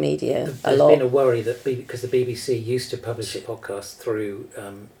social media a lot. There's been a worry that because the BBC used to publish a podcast through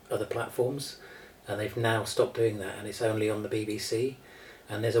other platforms, and they've now stopped doing that, and it's only on the BBC.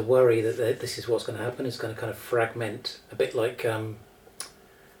 And there's a worry that this is what's going to happen. It's going to kind of fragment, a bit like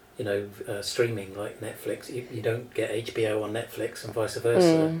streaming like Netflix. You don't get HBO on Netflix and vice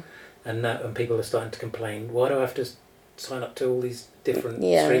versa. And people are starting to complain, why do I have to sign up to all these different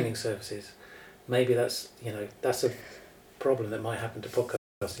streaming services? Maybe that's a problem that might happen to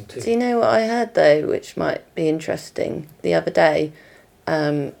podcasting too. Do you know what I heard though, which might be interesting, the other day?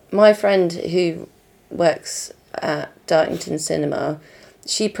 My friend who works at Dartington Cinema,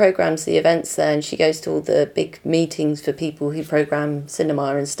 she programs the events there, and she goes to all the big meetings for people who program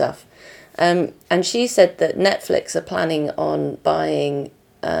cinema and stuff. And she said that Netflix are planning on buying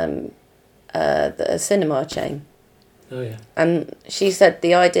a cinema chain. Oh yeah. And she said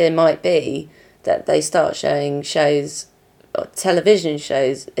the idea might be that they start showing shows, television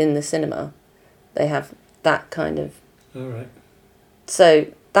shows in the cinema. They have that kind of. All right. So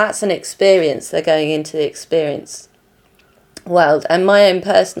that's an experience. They're going into the experience world. And my own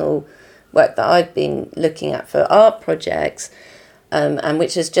personal work that I've been looking at for art projects, and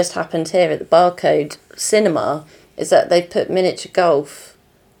which has just happened here at the Barcode Cinema, is that they've put miniature golf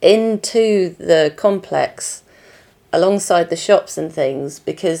into the complex alongside the shops and things,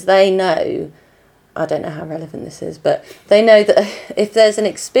 because they know, I don't know how relevant this is, but they know that if there's an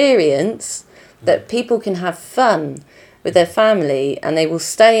experience that people can have fun with their family and they will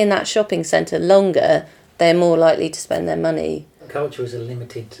stay in that shopping centre longer, they're more likely to spend their money. Culture is a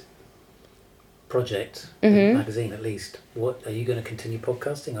limited project, magazine at least. What are you going to continue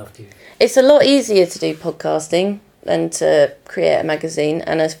podcasting after you? It's a lot easier to do podcasting than to create a magazine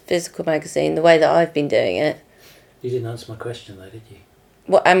and a physical magazine the way that I've been doing it. You didn't answer my question though, did you?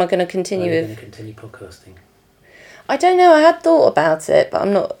 What am I going to continue with? Are you going to continue podcasting? I don't know. I had thought about it, but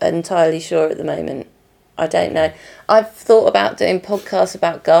I'm not entirely sure at the moment. I don't know. I've thought about doing podcasts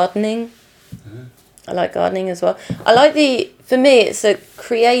about gardening. I like gardening as well. For me,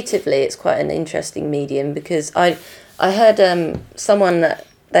 creatively, it's quite an interesting medium, because I heard someone that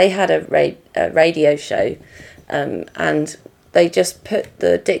they had a radio show, and they just put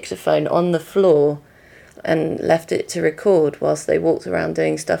the dictaphone on the floor and left it to record whilst they walked around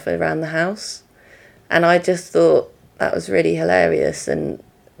doing stuff around the house. And I just thought that was really hilarious, and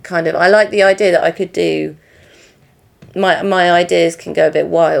kind of, I like the idea that I could do, my ideas can go a bit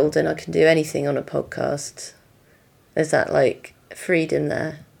wild and I can do anything on a podcast. There's that like freedom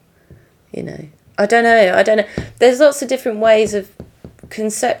there, I don't know. There's lots of different ways of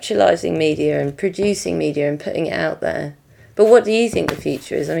conceptualising media and producing media and putting it out there. But what do you think the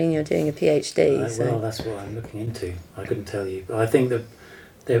future is? I mean, you're doing a PhD. Well, that's what I'm looking into. I couldn't tell you. But I think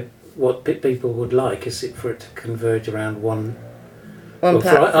that what people would like is for it to converge around one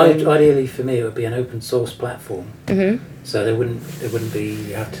platform. Ideally, for me, it would be an open source platform. So there wouldn't be,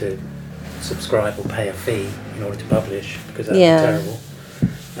 you have to subscribe or pay a fee in order to publish, because that would be terrible.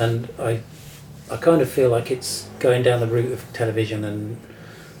 And I kind of feel like it's going down the route of television and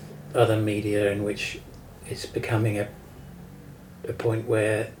other media, in which it's becoming a point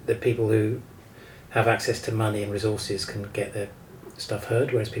where the people who have access to money and resources can get their stuff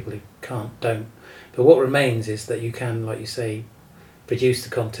heard, whereas people who can't don't. But what remains is that you can, like you say, produce the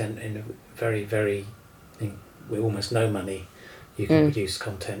content in a very, very, with almost no money. You can produce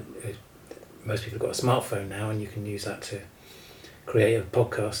content. Most people have got a smartphone now, and you can use that to create a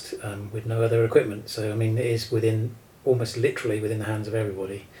podcast with no other equipment. So I mean, it is almost literally within the hands of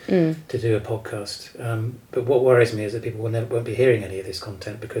everybody to do a podcast. But what worries me is that people won't be hearing any of this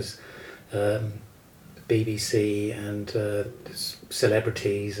content, because BBC and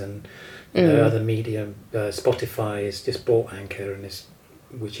celebrities and other media, Spotify has just bought Anchor,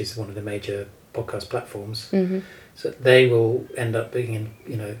 which is one of the major podcast platforms. So they will end up being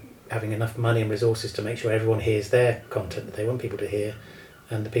having enough money and resources to make sure everyone hears their content that they want people to hear,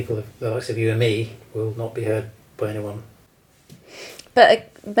 and the likes of you and me will not be heard by anyone. But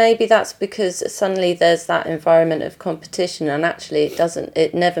maybe that's because suddenly there's that environment of competition, and actually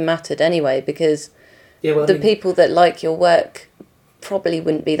it never mattered anyway, because people that like your work probably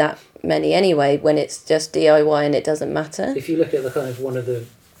wouldn't be that many anyway, when it's just DIY and it doesn't matter. If you look at the kind of one of the...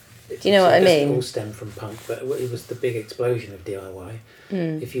 Do you know what I mean? It all stemmed from punk, but it was the big explosion of DIY.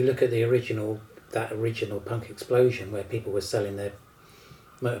 If you look at that original punk explosion, where people were selling their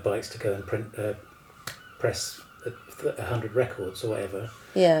motorbikes to go and press 100 records or whatever,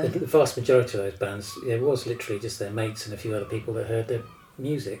 the vast majority of those bands, it was literally just their mates and a few other people that heard their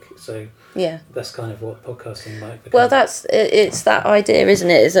music. So that's kind of what podcasting might become. Well, it's that idea, isn't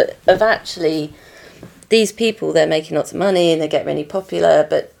it? Of actually these people, they're making lots of money and they get really popular,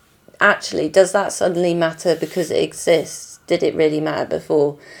 but actually, does that suddenly matter because it exists? Did it really matter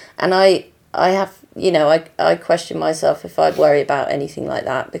before? And I have, I question myself if I'd worry about anything like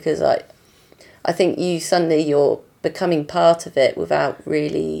that, because I think you're becoming part of it without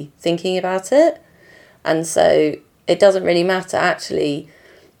really thinking about it. And so it doesn't really matter, actually,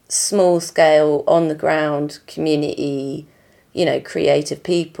 small scale, on the ground, community, creative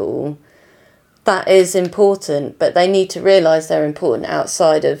people, that is important, but they need to realise they're important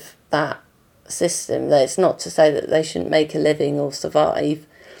outside of that system. That it's not to say that they shouldn't make a living or survive,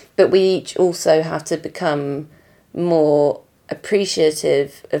 but we each also have to become more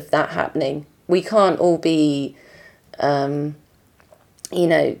appreciative of that happening. We can't all be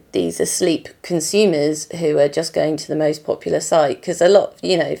these asleep consumers who are just going to the most popular site, because a lot,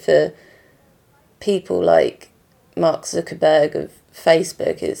 for people like Mark Zuckerberg of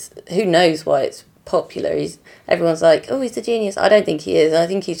Facebook, is who knows why it's popular. Everyone's like, oh, he's a genius. I don't think he is. I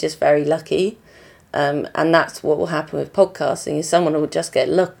think he's just very lucky, and that's what will happen with podcasting, is someone will just get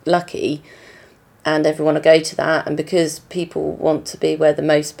lucky and everyone will go to that, and because people want to be where the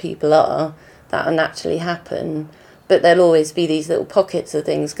most people are, that will naturally happen. But there'll always be these little pockets of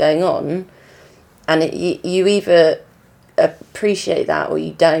things going on, and you either appreciate that or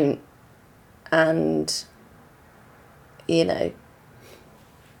you don't. And,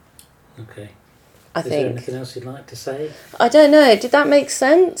 Okay. I Is think... there anything else you'd like to say? I don't know. Did that make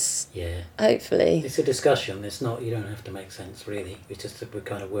sense? Yeah. Hopefully. It's a discussion. It's not, you don't have to make sense, really. It's just that we're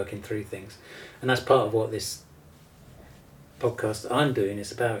kind of working through things. And that's part of what this podcast that I'm doing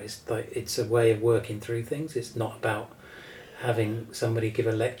is about. It's a way of working through things. It's not about having somebody give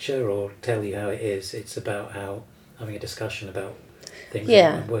a lecture or tell you how it is. It's about having a discussion about things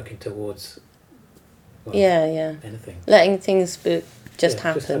and working towards anything. Letting things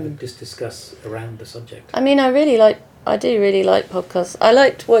happen. Just discuss around the subject. I mean, I do really like podcasts. I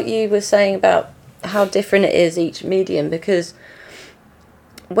liked what you were saying about how different it is each medium, because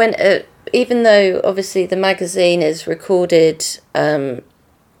when even though obviously the magazine is recorded on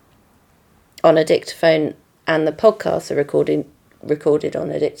a dictaphone and the podcasts are recorded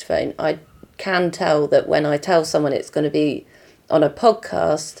on a dictaphone, I can tell that when I tell someone it's going to be on a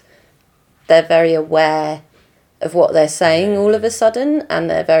podcast, they're very aware of what they're saying all of a sudden, and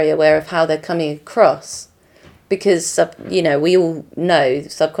they're very aware of how they're coming across, because we all know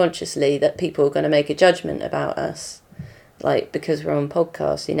subconsciously that people are going to make a judgment about us, like, because we're on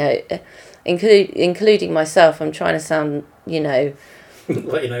podcasts, including myself. I'm trying to sound like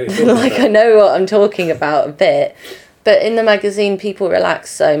I know what I'm talking about a bit, but in the magazine people relax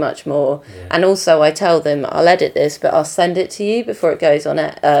so much more. And also I tell them, I'll edit this but I'll send it to you before it goes on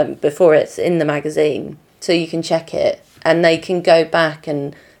it, before it's in the magazine, so you can check it, and they can go back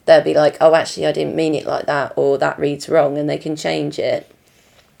and they'll be like, oh, actually I didn't mean it like that, or that reads wrong, and they can change it,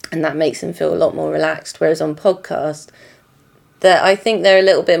 and that makes them feel a lot more relaxed. Whereas on podcast, I think they're a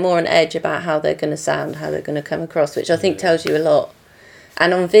little bit more on edge about how they're going to sound, how they're going to come across, which I think tells you a lot.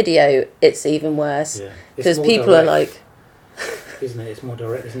 And on video it's even worse, because people direct, are like isn't it? It's more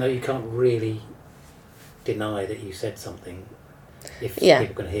direct. You can't really deny that you said something if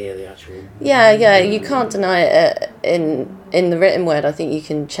people can hear the actual... you can't deny it in the written word. I think you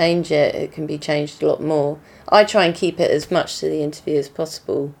can change it. It can be changed a lot more. I try and keep it as much to the interview as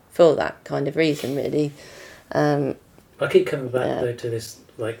possible for that kind of reason, really. I keep coming back though to this,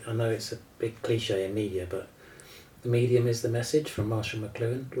 like, I know it's a big cliche in media, but the medium is the message, from Marshall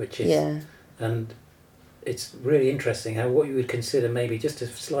McLuhan, which is... And it's really interesting how what you would consider maybe just a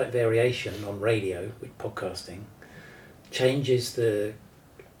slight variation on radio with podcasting changes the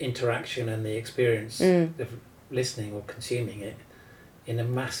interaction and the experience of listening or consuming it in a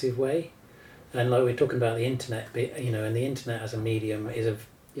massive way. And like we're talking about the internet, and the internet as a medium is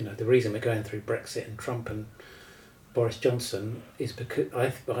the reason we're going through Brexit and Trump and Boris Johnson is because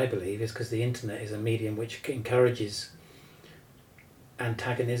I believe is because the internet is a medium which encourages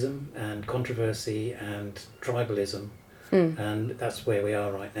antagonism and controversy and tribalism, and that's where we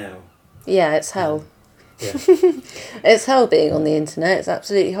are right now. Yeah, it's hell. It's hell being on the internet. It's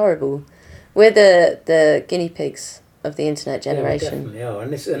absolutely horrible. We're the guinea pigs of the internet generation. We definitely are,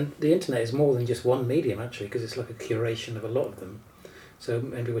 and the internet is more than just one medium actually, because it's like a curation of a lot of them. So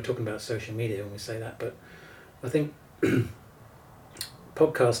maybe we're talking about social media when we say that, but I think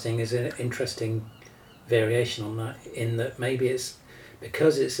podcasting is an interesting variation on that, in that maybe it's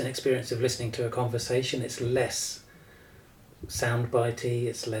because it's an experience of listening to a conversation, it's less soundbitey,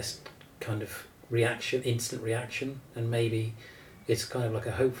 it's less kind of instant reaction, and maybe it's kind of like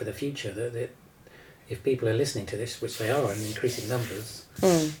a hope for the future that if people are listening to this, which they are in increasing numbers,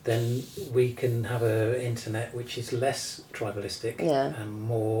 then we can have an internet which is less tribalistic and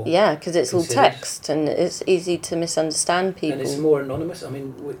more... Yeah, because it's all text and it's easy to misunderstand people. And it's more anonymous. I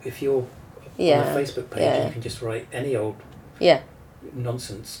mean, if you're on a Facebook page, you can just write any old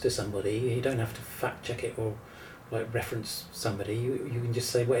nonsense to somebody. You don't have to fact check it or like reference somebody, you can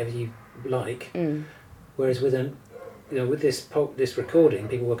just say whatever you like. Mm. Whereas with with this recording,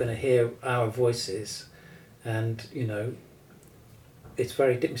 people were going to hear our voices, and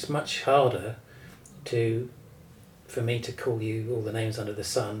it's much harder for me to call you all the names under the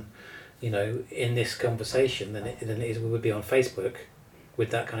sun, in this conversation than it is we would be on Facebook, with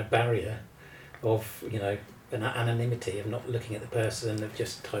that kind of barrier of an anonymity of not looking at the person, of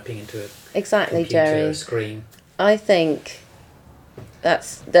just typing into a exactly, computer Jerry. screen. I think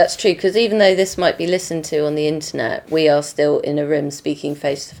that's true, because even though this might be listened to on the internet, we are still in a room speaking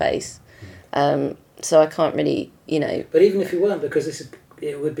face to face. So I can't really, But even if you weren't, because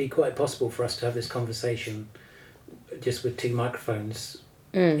it would be quite possible for us to have this conversation just with two microphones.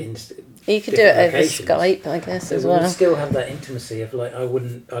 You could do it over Skype, I guess, so as well. We would still have that intimacy of like,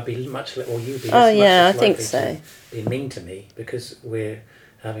 I'd be much, or you'd be Oh much yeah, I less think likely so. to be mean to me because we're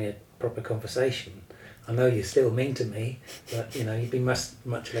having a proper conversation. I know you're still mean to me, but you'd be much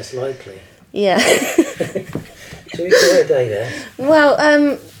less likely. Yeah. Should we call it a day there?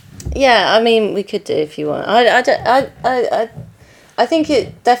 Well, yeah. I mean, we could do if you want. I think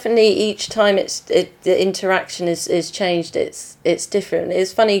it definitely, each time the interaction is changed. It's different.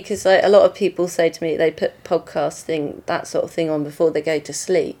 It's funny because a lot of people say to me they put podcasting, that sort of thing, on before they go to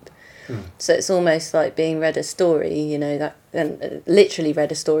sleep. So it's almost like being read a story, and literally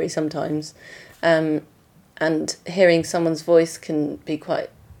read a story sometimes. And hearing someone's voice can be quite,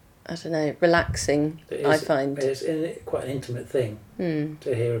 I don't know, relaxing, I find. It's quite an intimate thing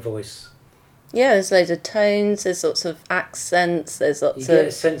to hear a voice. Yeah, there's loads of tones, there's lots of accents, there's lots You get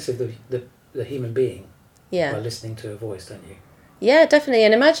a sense of the human being by listening to a voice, don't you? Yeah, definitely.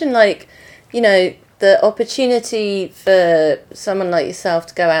 And imagine, the opportunity for someone like yourself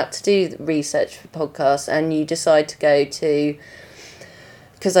to go out to do research for podcasts, and you decide to go to,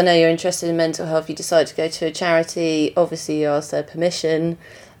 because I know you're interested in mental health, you decide to go to a charity, obviously you ask their permission,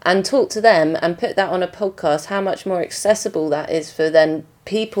 and talk to them and put that on a podcast. How much more accessible that is for then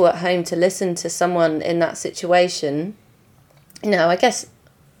people at home to listen to someone in that situation. I guess,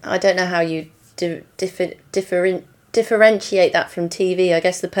 I don't know how you differentiate that from TV. I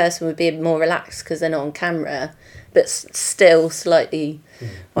guess the person would be more relaxed because they're not on camera, but still slightly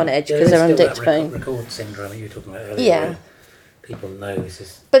on edge because they're on dictaphone. Record syndrome that you were talking about earlier. Yeah. People know this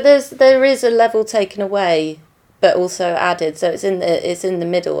is. But there is a level taken away, but also added. So it's in the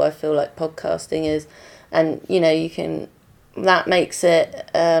middle. I feel like podcasting is, and you can. That makes it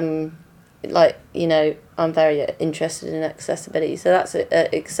I'm very interested in accessibility. So that's an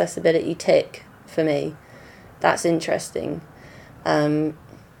accessibility tick for me. That's interesting.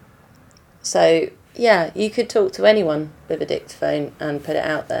 So yeah, you could talk to anyone with a dictaphone and put it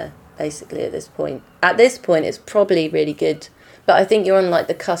out there. Basically, at this point, it's probably really good. But I think you're on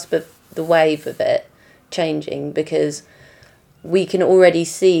the cusp of the wave of it changing, because we can already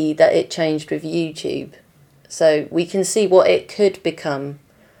see that it changed with YouTube. So we can see what it could become.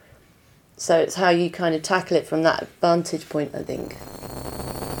 So it's how you kind of tackle it from that vantage point, I think.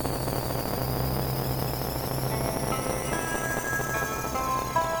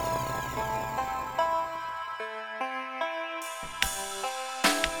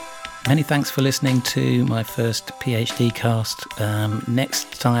 Many thanks for listening to my first PhD cast.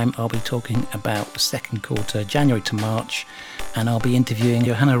 Next time I'll be talking about the second quarter, January to March, and I'll be interviewing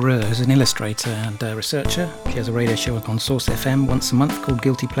Johanna Röhr, who's an illustrator and researcher. She has a radio show on Source FM once a month called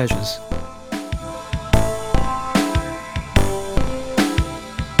Guilty Pleasures.